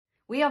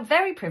We are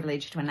very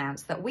privileged to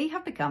announce that we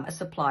have become a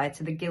supplier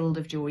to the Guild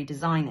of Jewellery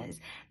Designers.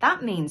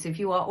 That means if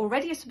you are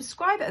already a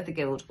subscriber of the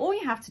Guild, all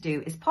you have to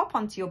do is pop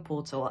onto your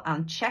portal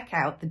and check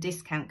out the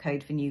discount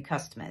code for new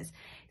customers.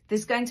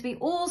 There's going to be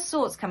all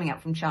sorts coming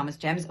up from Chalmers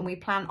Gems, and we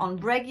plan on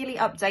regularly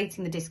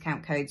updating the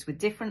discount codes with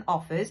different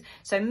offers.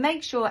 So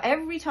make sure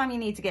every time you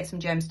need to get some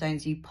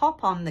gemstones, you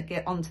pop onto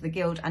the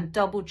Guild and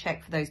double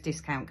check for those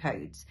discount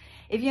codes.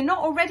 If you're not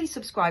already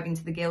subscribing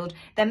to the Guild,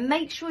 then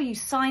make sure you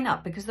sign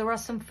up, because there are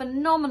some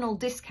phenomenal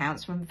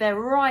discounts from a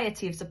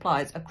variety of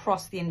suppliers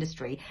across the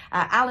industry.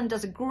 Alan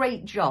does a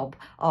great job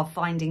of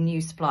finding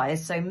new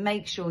suppliers, so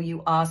make sure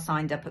you are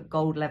signed up at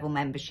gold level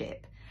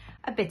membership.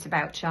 A bit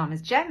about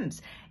Chalmers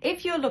Gems.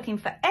 If you're looking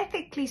for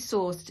ethically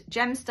sourced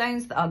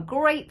gemstones that are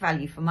great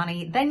value for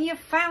money, then you've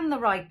found the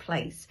right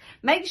place.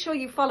 Make sure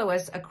you follow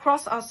us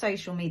across our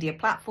social media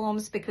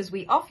platforms, because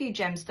we offer you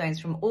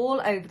gemstones from all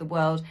over the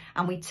world,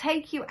 and we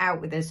take you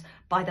out with us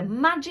by the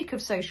magic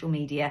of social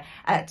media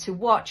to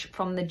watch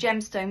from the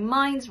gemstone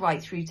mines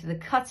right through to the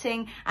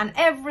cutting and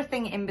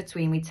everything in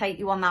between. We take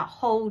you on that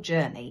whole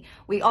journey.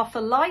 We offer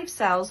live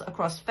sales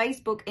across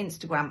Facebook,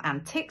 Instagram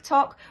and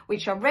TikTok,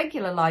 which are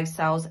regular live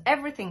sales,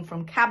 everything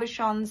from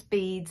cabochons,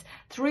 beads,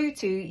 through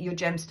to your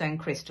gemstone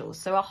crystals.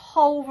 So a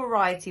whole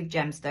variety of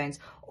gemstones,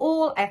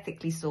 all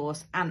ethically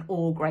sourced and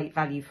all great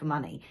value for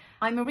money.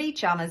 I'm Marie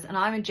Chalmers and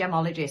I'm a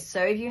gemologist.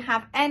 So if you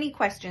have any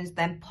questions,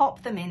 then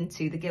pop them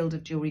into the Guild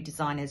of Jewellery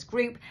Designers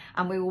group,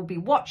 and we will be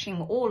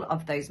watching all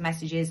of those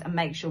messages and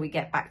make sure we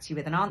get back to you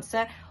with an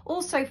answer.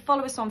 Also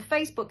follow us on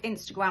Facebook,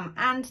 Instagram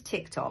and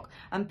TikTok,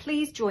 and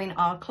please join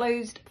our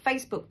closed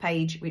Facebook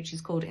page, which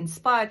is called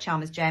Inspire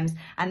Chalmers Gems,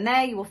 and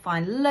there you will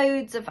find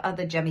loads of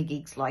other gemmy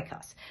geeks like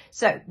us.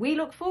 So we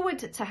look forward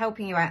to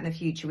helping you out in the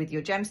future with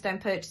your gemstone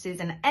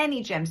purchases and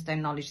any gemstone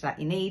knowledge that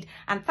you need.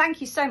 And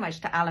thank you so much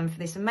to Alan for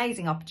this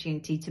amazing opportunity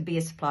to be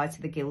a supplier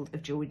to the Guild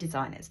of Jewellery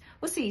Designers.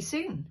 We'll see you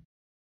soon.